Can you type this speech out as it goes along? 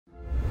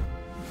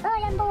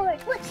on board.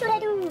 What should I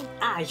do?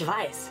 Ah, ich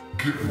weiß.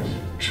 Get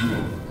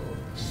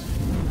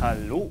Germanized.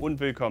 Hallo und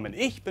willkommen.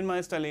 Ich bin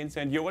Meister Lenz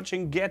and you're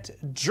watching Get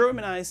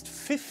Germanized,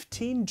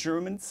 15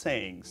 German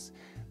sayings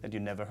that you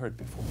never heard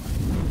before.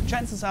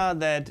 Chances are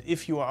that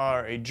if you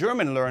are a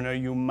German learner,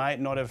 you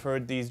might not have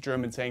heard these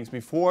German sayings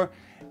before.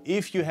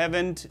 If you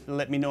haven't,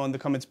 let me know in the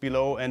comments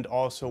below, and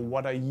also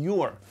what are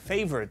your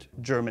favorite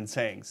German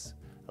sayings?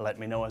 Let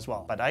me know as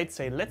well. But I'd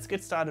say let's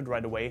get started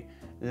right away.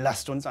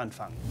 Lasst uns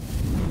anfangen.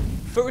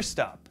 First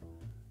up,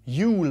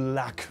 you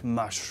luck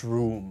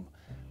mushroom.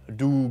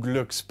 Du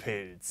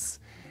Glückspilz.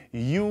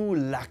 You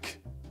luck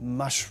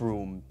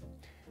mushroom.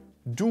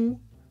 Du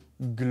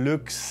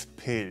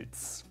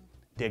Glückspilz.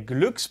 Der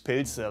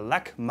Glückspilz, the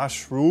luck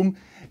mushroom,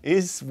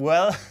 is,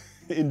 well,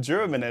 in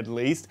German at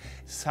least,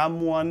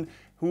 someone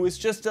who is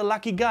just a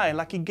lucky guy,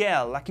 lucky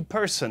gal, lucky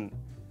person.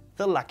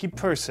 The lucky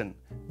person.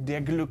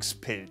 Der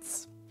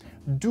Glückspilz.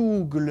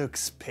 Du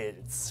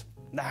Glückspilz.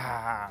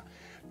 Ah,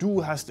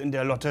 du hast in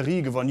der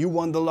Lotterie gewonnen. You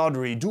won the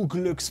lottery. Du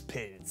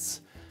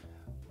Glückspilz.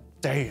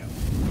 Damn.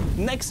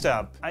 Next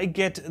up, I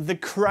get the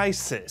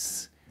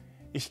crisis.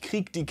 Ich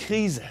krieg die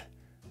Krise.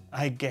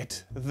 I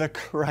get the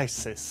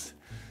crisis.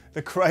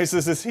 The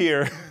crisis is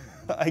here.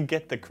 I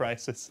get the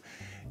crisis.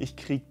 Ich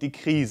krieg die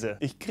Krise.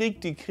 Ich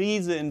krieg die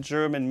Krise in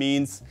German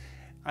means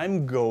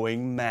I'm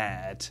going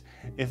mad.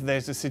 If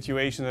there's a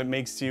situation that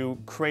makes you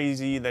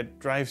crazy, that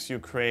drives you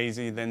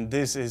crazy, then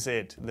this is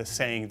it, the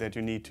saying that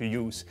you need to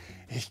use.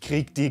 Ich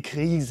krieg die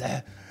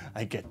Krise.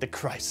 I get the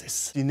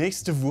crisis. Die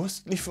nächste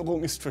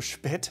Wurstlieferung ist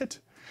verspätet.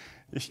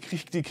 Ich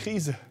krieg die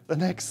Krise. The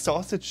next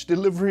sausage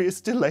delivery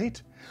is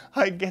delayed.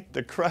 I get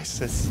the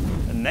crisis.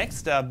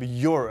 Next up,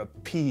 you're a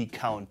pea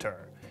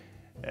counter.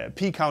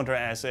 Pea counter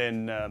as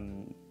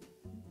in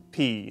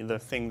pea, the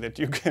thing that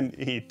you can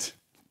eat.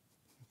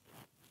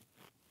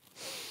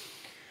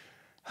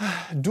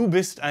 Du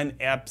bist ein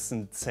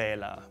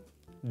Erbsenzähler.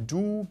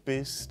 Du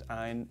bist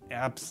ein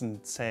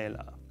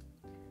Erbsenzähler.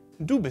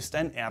 Du bist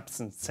ein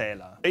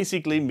Erbsenzähler.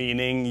 Basically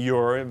meaning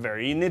you're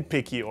very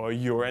nitpicky or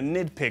you're a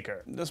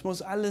nitpicker. Das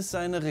muss alles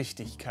seine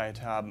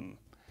Richtigkeit haben.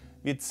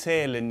 Wir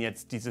zählen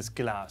jetzt dieses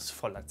Glas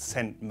voller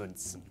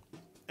Centmünzen.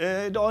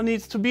 It all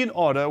needs to be in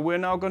order. We're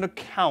now gonna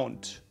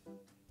count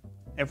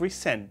every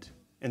cent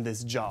in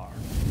this jar.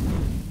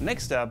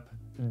 Next up,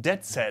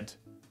 dead said,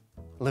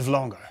 live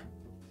longer.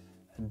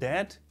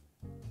 Dead,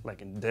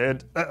 like in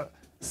dead,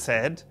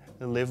 said,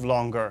 live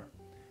longer.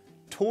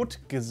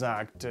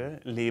 Totgesagte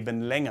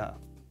leben länger.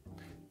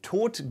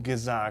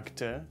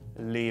 Totgesagte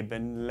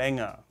leben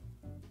länger.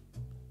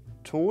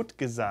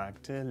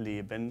 Totgesagte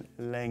leben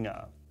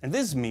länger. And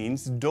this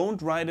means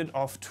don't write it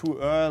off too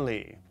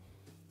early.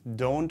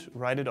 Don't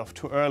write it off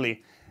too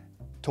early.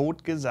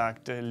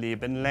 Totgesagte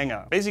leben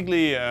länger.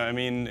 Basically, I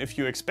mean, if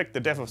you expect the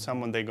death of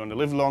someone, they're going to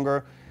live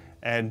longer.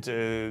 And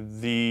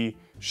the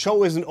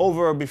show isn't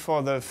over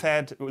before the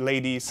fat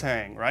lady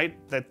sang, right?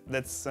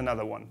 That's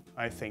another one,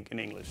 I think, in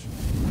English.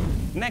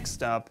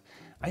 Next up,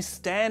 I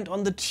stand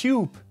on the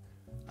tube.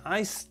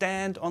 I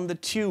stand on the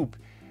tube.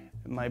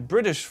 My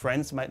British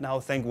friends might now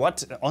think,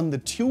 what? On the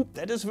tube?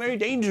 That is very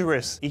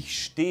dangerous. Ich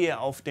stehe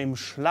auf dem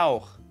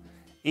Schlauch.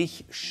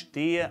 Ich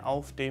stehe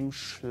auf dem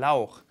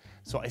Schlauch.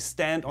 So I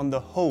stand on the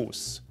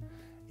hose.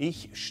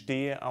 Ich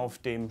stehe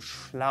auf dem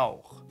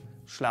Schlauch.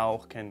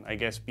 Schlauch can, I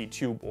guess, be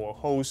tube or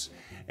hose.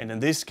 And in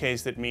this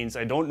case, that means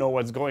I don't know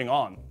what's going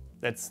on.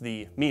 That's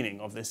the meaning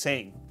of the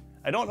saying.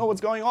 I don't know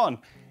what's going on.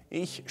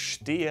 Ich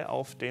stehe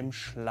auf dem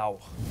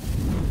Schlauch.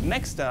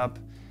 Next up,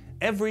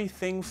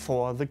 everything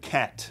for the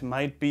cat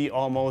might be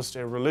almost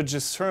a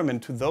religious sermon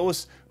to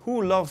those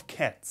who love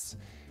cats.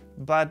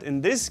 But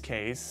in this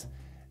case,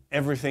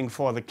 everything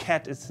for the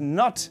cat is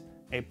not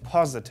a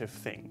positive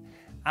thing.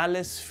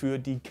 Alles für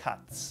die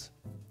Katz.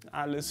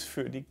 Alles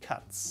für die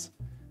Katz.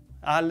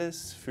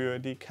 Alles für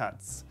die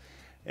Katz.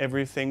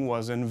 Everything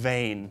was in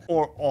vain.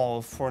 Or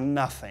all for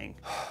nothing.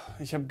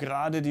 Ich habe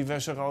gerade die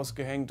Wäsche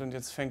rausgehängt und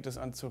jetzt fängt es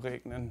an zu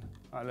regnen.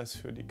 Alles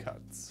für die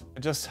Katz.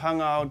 I just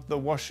hung out the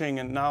washing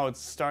and now it's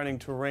starting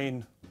to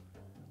rain.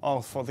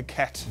 All for the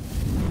cat.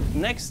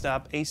 Next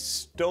up, a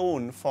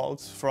stone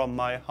falls from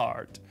my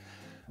heart.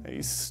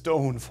 A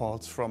stone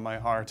falls from my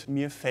heart.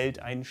 Mir fällt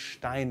ein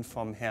Stein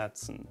vom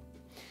Herzen.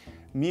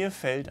 Mir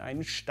fällt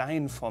ein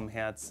Stein vom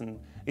Herzen.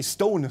 A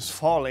stone is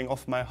falling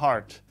off my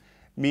heart,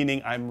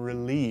 meaning I'm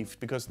relieved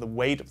because the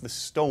weight of the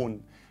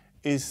stone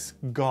is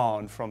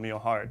gone from your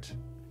heart.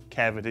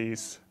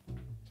 Cavities.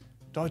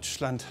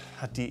 Deutschland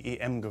hat die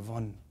EM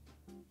gewonnen.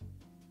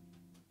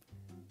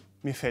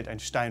 Mir fällt ein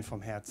Stein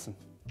vom Herzen.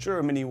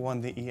 Germany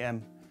won the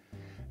EM.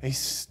 A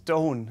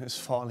stone is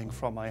falling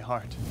from my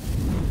heart.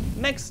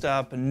 Next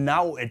up,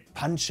 now it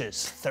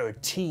punches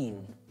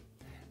 13.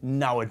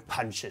 Now it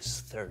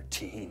punches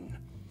 13.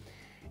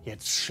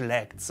 Jetzt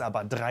schlägt's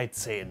aber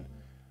 13.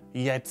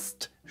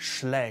 Jetzt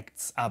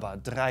schlägt's aber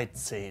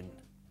 13.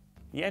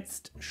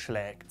 Jetzt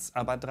schlägt's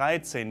aber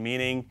 13,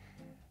 meaning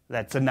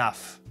that's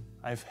enough.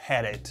 I've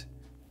had it.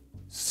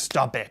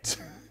 Stop it.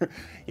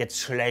 Jetzt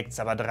schlägt's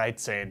aber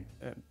 13.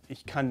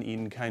 Ich kann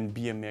Ihnen kein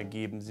Bier mehr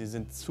geben, Sie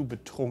sind zu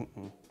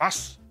betrunken.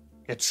 Was?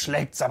 Jetzt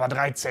schlägt's aber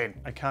 13.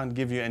 I can't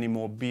give you any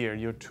more beer,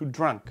 you're too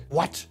drunk.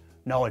 What?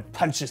 No, it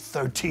punches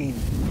 13.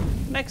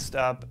 Next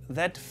up,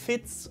 that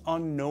fits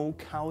on no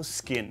cow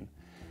skin.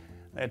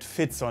 That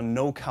fits on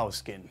no cow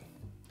skin.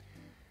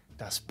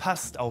 Das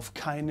passt auf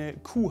keine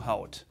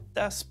Kuhhaut.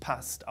 Das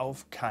passt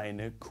auf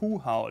keine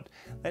Kuhhaut.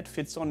 That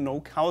fits on no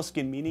cow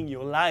skin, meaning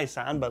your lies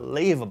are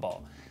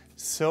unbelievable.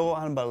 So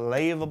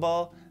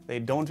unbelievable, they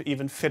don't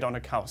even fit on a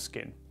cow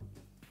skin.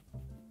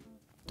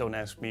 Don't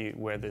ask me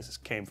where this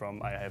came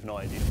from, I have no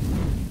idea.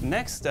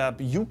 Next up,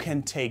 you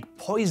can take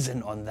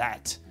poison on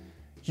that.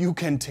 You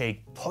can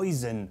take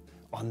poison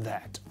on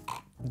that.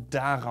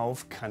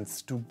 Darauf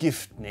kannst du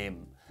Gift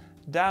nehmen.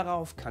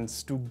 Darauf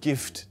kannst du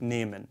Gift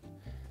nehmen.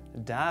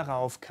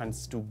 Darauf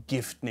kannst du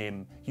Gift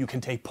nehmen. You can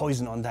take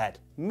poison on that.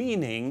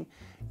 Meaning,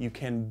 you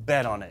can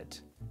bet on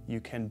it. You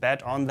can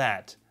bet on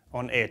that,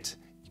 on it.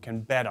 You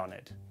can bet on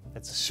it.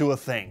 That's a sure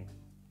thing.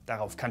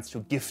 Darauf kannst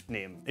du Gift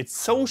nehmen. It's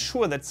so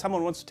sure that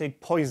someone wants to take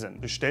poison.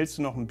 Bestellst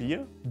du noch ein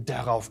Bier?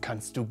 Darauf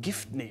kannst du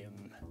Gift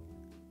nehmen.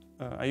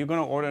 Are you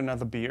gonna order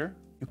another beer?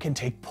 You can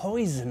take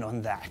poison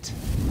on that.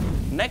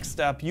 Next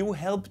up, you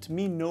helped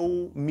me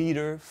no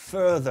meter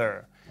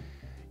further.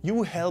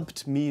 You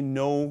helped me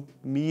no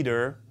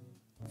meter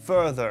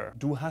further.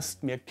 Du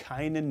hast mir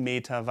keinen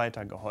Meter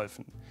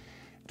weitergeholfen.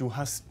 Du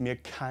hast mir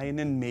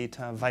keinen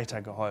Meter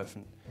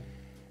weitergeholfen.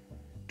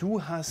 Du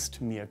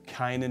hast mir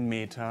keinen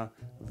Meter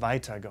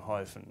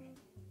weitergeholfen.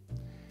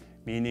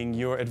 Meaning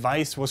your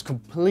advice was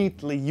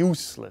completely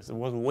useless. It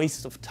was a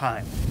waste of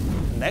time.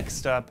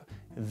 Next up,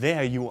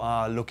 there you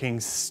are looking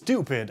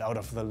stupid out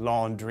of the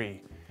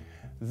laundry.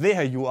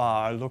 There you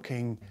are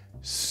looking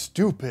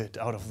stupid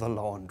out of the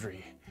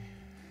laundry.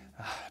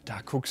 Da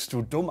guckst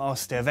du dumm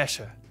aus der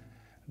Wäsche.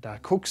 Da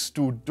guckst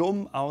du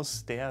dumm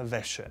aus der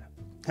Wäsche.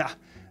 Ha,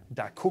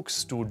 da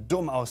guckst du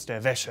dumm aus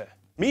der Wäsche.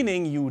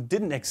 Meaning you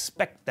didn't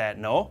expect that,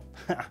 no?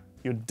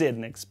 You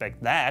didn't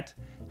expect that,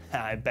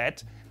 I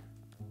bet.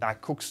 Da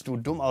guckst du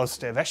dumm aus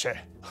der Wäsche.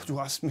 Du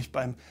hast mich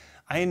beim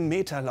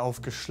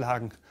 1-Meter-Lauf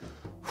geschlagen.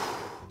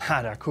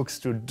 Ha, da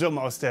guckst du dumm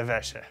aus der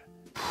Wäsche.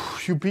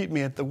 You beat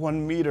me at the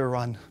 1-meter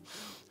run.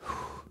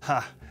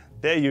 Ha,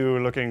 there you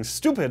looking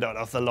stupid out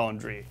of the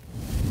laundry.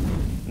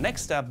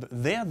 Next up,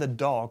 there the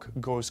dog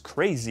goes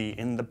crazy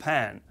in the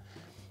pan.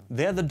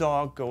 There the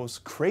dog goes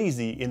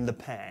crazy in the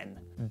pan.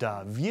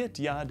 Da wird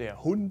ja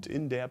der Hund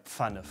in der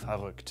Pfanne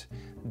verrückt.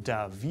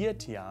 Da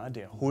wird ja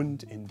der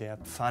Hund in der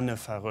Pfanne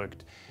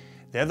verrückt.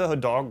 There the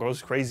dog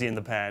goes crazy in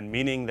the pan,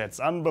 meaning that's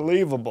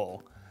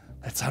unbelievable.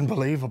 That's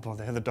unbelievable.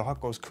 There the dog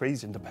goes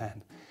crazy in the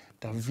pan.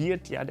 Da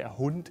wird ja der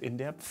Hund in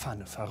der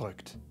Pfanne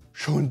verrückt.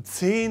 Schon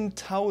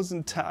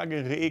 10.000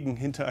 Tage Regen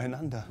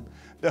hintereinander.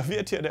 Da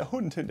wird ja der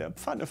Hund in der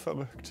Pfanne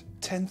verrückt.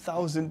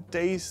 10,000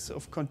 days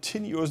of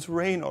continuous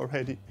rain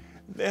already.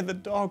 There the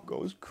dog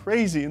goes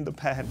crazy in the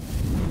pan.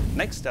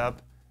 Next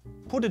up,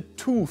 put a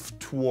tooth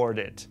toward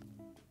it.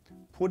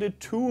 Put a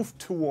tooth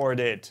toward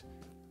it.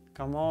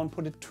 Come on,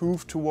 put a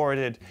tooth toward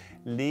it.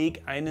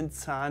 Leg einen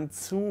Zahn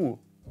zu.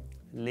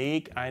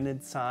 Leg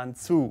einen Zahn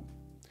zu.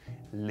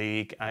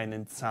 Leg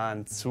einen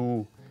Zahn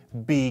zu.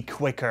 Be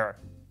quicker.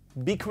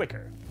 Be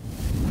quicker.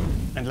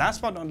 And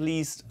last but not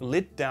least,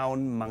 lit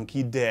down,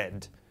 monkey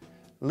dead.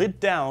 Lit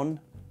down,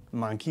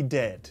 monkey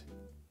dead.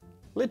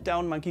 Lit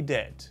down, monkey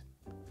dead.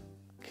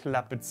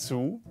 Klappe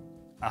zu,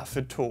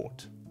 Affe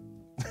tot.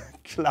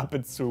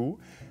 Klappe zu,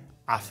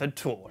 Affe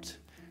tot.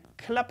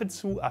 Klappe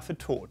zu, Affe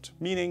tot.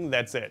 Meaning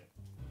that's it.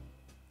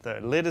 The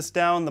lid is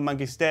down, the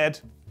monkey's dead,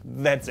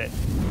 that's it.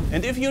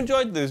 And if you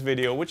enjoyed this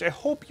video, which I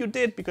hope you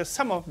did because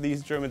some of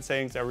these German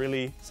sayings are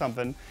really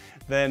something,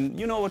 then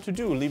you know what to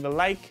do. Leave a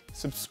like,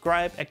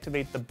 subscribe,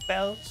 activate the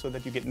bell so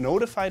that you get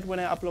notified when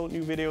I upload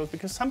new videos,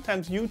 because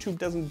sometimes YouTube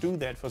doesn't do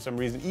that for some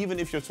reason, even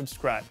if you're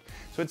subscribed.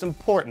 So it's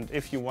important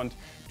if you want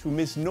to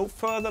miss no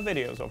further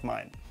videos of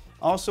mine.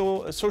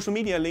 Also, social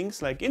media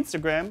links like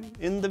Instagram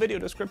in the video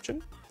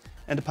description.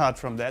 And apart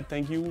from that,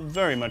 thank you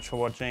very much for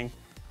watching.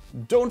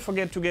 Don't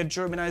forget to get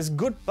Germanized.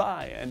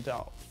 Goodbye and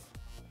auf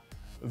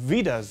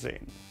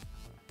Wiedersehen.